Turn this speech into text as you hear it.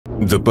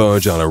The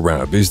Burj Al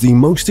Arab is the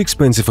most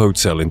expensive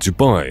hotel in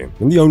Dubai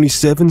and the only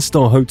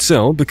 7-star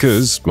hotel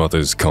because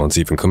others can't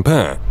even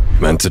compare.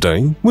 And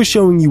today, we're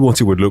showing you what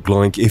it would look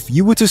like if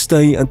you were to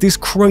stay at this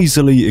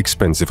crazily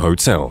expensive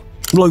hotel.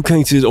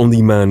 Located on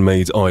the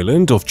man-made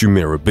island of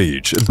Jumeirah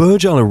Beach,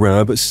 Burj Al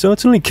Arab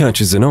certainly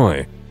catches an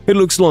eye. It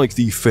looks like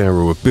the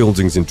pharaoh of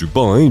buildings in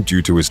Dubai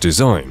due to its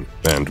design,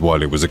 and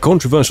while it was a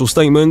controversial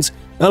statement,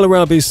 Al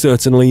Arab is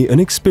certainly an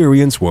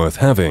experience worth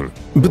having.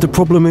 But the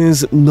problem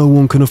is, no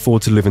one can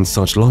afford to live in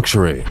such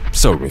luxury.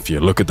 So if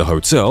you look at the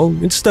hotel,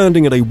 it's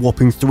standing at a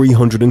whopping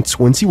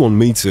 321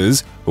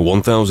 meters,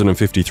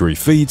 1,053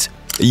 feet.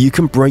 You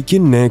can break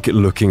your neck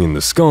looking in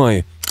the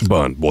sky.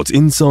 But what's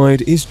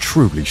inside is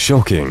truly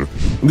shocking.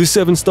 This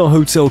 7-star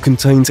hotel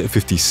contains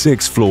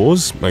 56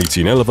 floors,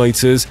 18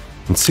 elevators,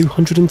 and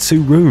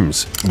 202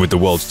 rooms. With the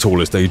world's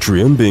tallest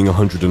atrium being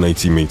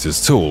 180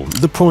 meters tall,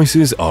 the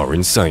prices are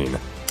insane.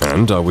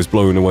 And I was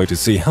blown away to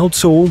see how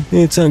tall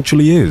it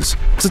actually is.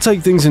 To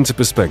take things into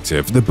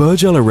perspective, the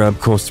Burj Al Arab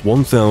costs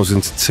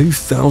 $1,000 to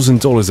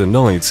 $2,000 a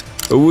night,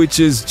 which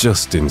is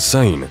just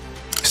insane.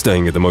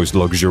 Staying at the most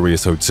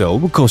luxurious hotel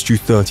will cost you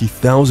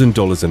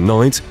 $30,000 a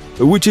night,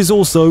 which is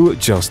also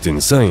just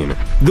insane.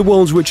 The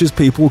world's richest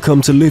people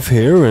come to live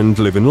here and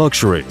live in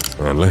luxury,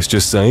 and let's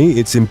just say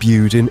it's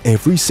imbued in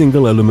every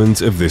single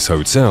element of this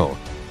hotel.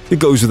 It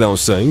goes without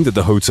saying that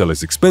the hotel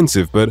is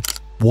expensive, but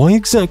why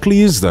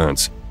exactly is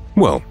that?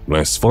 Well,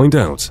 let's find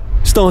out.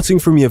 Starting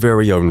from your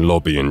very own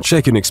lobby and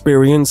check-in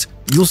experience,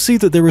 you'll see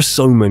that there are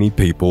so many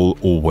people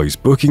always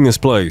booking this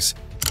place.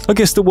 I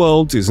guess the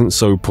world isn't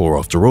so poor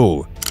after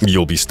all.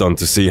 You'll be stunned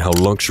to see how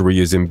luxury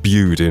is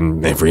imbued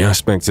in every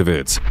aspect of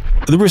it.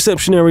 The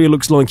reception area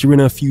looks like you're in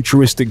a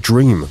futuristic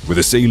dream, with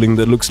a ceiling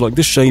that looks like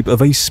the shape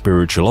of a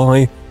spiritual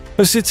eye,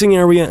 a sitting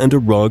area and a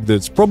rug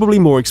that's probably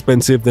more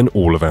expensive than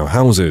all of our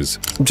houses.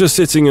 Just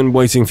sitting and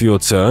waiting for your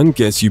turn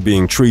gets you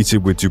being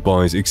treated with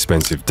Dubai's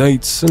expensive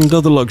dates and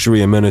other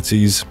luxury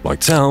amenities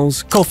like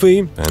towels, coffee,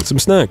 and some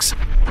snacks.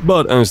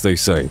 But as they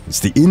say, it's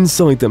the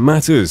inside that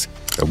matters,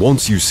 and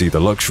once you see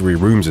the luxury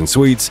rooms and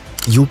suites,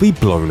 you'll be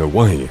blown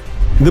away.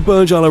 The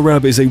Burj Al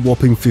Arab is a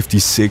whopping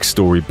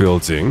 56-story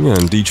building,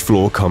 and each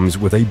floor comes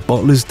with a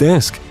butler's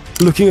desk.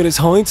 Looking at its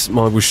height,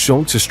 I was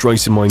shocked to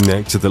straighten my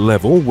neck to the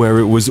level where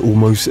it was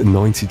almost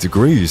 90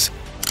 degrees.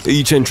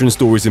 Each entrance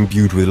door is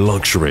imbued with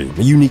luxury,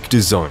 a unique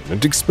design,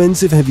 and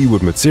expensive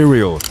heavy-wood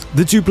material.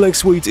 The duplex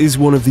suite is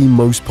one of the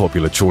most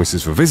popular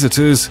choices for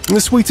visitors, and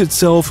the suite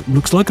itself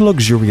looks like a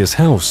luxurious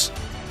house.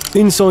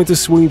 Inside the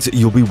suite,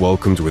 you'll be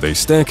welcomed with a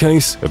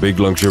staircase, a big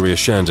luxurious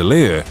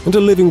chandelier, and a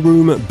living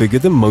room bigger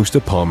than most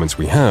apartments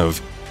we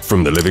have.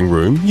 From the living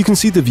room, you can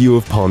see the view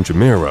of Palm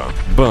Jumeirah.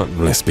 But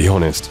let's be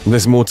honest,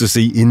 there's more to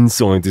see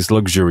inside this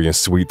luxurious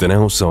suite than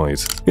outside.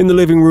 In the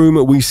living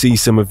room, we see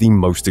some of the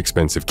most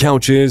expensive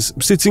couches,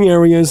 sitting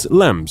areas,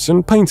 lamps,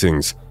 and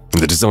paintings.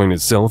 And the design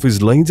itself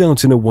is laid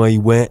out in a way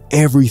where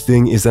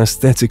everything is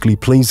aesthetically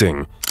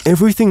pleasing.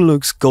 Everything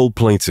looks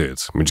gold-plated,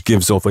 which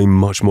gives off a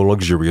much more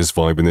luxurious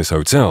vibe in this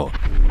hotel.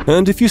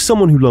 And if you're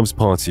someone who loves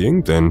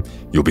partying, then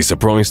you'll be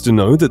surprised to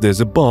know that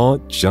there's a bar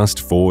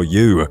just for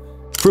you.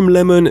 From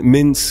lemon,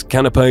 mints,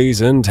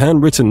 canapes, and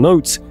handwritten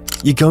notes,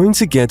 you're going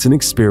to get an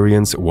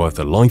experience worth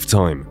a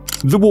lifetime.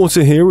 The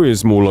water here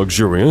is more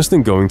luxurious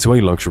than going to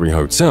a luxury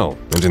hotel,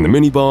 and in the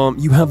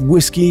minibar, you have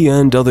whiskey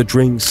and other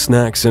drinks,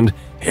 snacks, and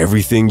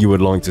everything you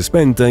would like to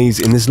spend days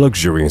in this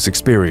luxurious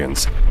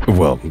experience.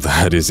 Well,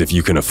 that is if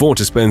you can afford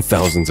to spend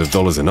thousands of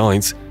dollars a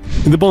night.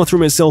 The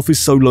bathroom itself is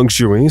so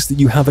luxurious that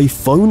you have a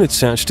phone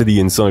attached to the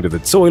inside of the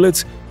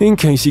toilet in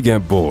case you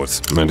get bored,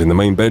 and in the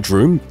main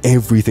bedroom,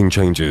 everything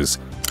changes.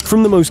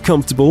 From the most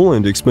comfortable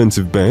and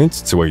expensive bed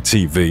to a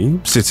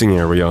TV, sitting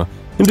area,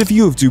 and a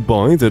view of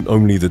Dubai that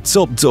only the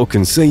top dog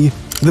can see,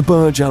 the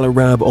Burj Al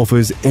Arab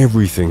offers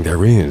everything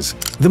there is.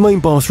 The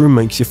main bathroom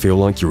makes you feel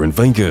like you're in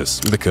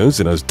Vegas because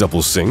it has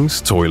double sinks,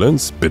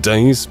 toilets,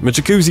 bidets, a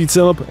jacuzzi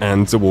tub,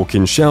 and a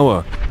walk-in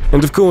shower.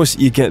 And of course,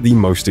 you get the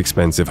most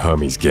expensive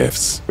Hermes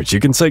gifts, which you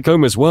can take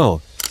home as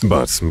well.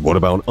 But what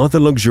about other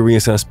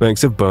luxurious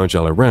aspects of Burj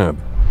Al Arab?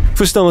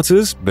 For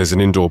starters, there's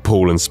an indoor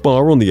pool and spa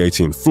on the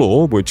 18th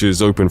floor, which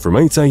is open from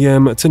 8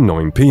 AM to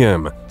 9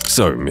 PM.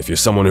 So if you're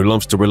someone who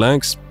loves to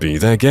relax, be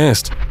their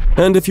guest.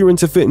 And if you're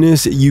into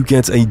fitness, you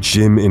get a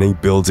gym in a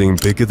building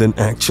bigger than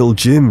actual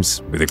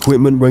gyms, with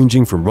equipment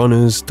ranging from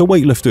runners to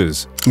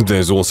weightlifters.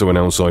 There's also an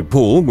outside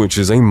pool, which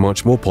is a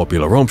much more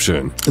popular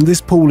option, and this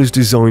pool is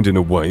designed in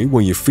a way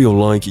where you feel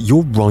like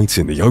you're right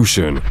in the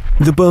ocean.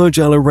 The Burj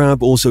Al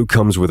Arab also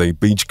comes with a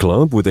beach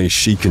club with a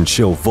chic and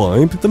chill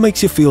vibe that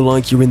makes you feel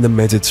like you're in the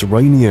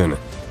Mediterranean.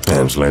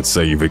 And let's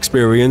say you've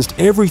experienced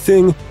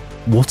everything,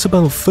 what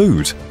about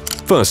food?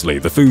 Firstly,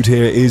 the food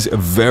here is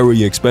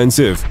very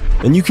expensive,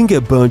 and you can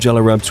get Burj Al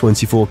Arab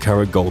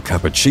 24-karat gold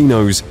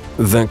cappuccinos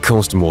that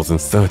cost more than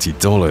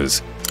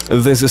 $30.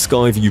 There's a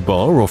sky view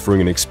bar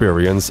offering an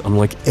experience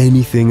unlike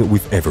anything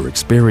we've ever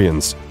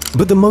experienced.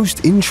 But the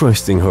most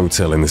interesting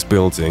hotel in this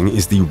building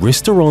is the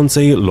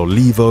Ristorante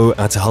L'Olivo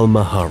at Al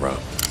Mahara.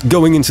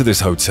 Going into this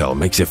hotel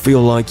makes you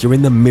feel like you're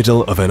in the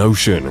middle of an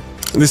ocean.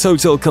 This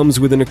hotel comes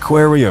with an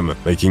aquarium,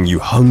 making you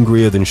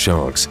hungrier than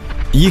sharks.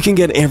 You can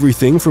get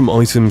everything from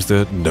items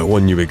that no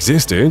one knew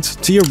existed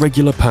to your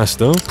regular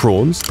pasta,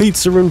 prawns,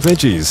 pizza and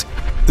veggies.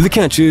 The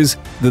catch is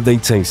that they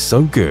taste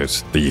so good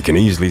that you can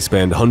easily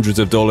spend hundreds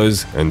of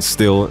dollars and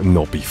still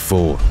not be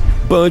full.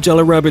 Burj Al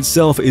Arab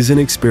itself is an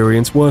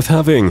experience worth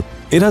having.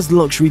 It has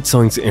luxury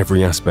tied to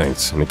every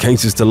aspect, and it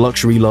caters to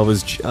luxury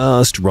lovers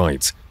just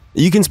right.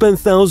 You can spend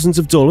thousands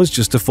of dollars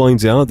just to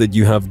find out that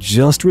you have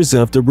just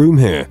reserved a room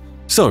here.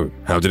 So,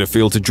 how did it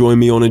feel to join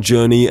me on a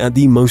journey at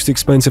the most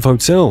expensive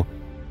hotel?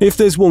 If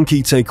there's one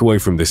key takeaway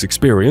from this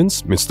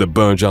experience, it's that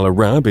Burj Al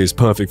Arab is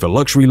perfect for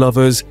luxury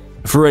lovers,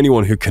 for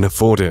anyone who can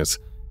afford it.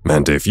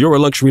 And if you're a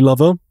luxury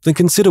lover, then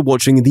consider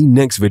watching the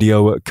next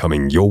video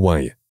coming your way.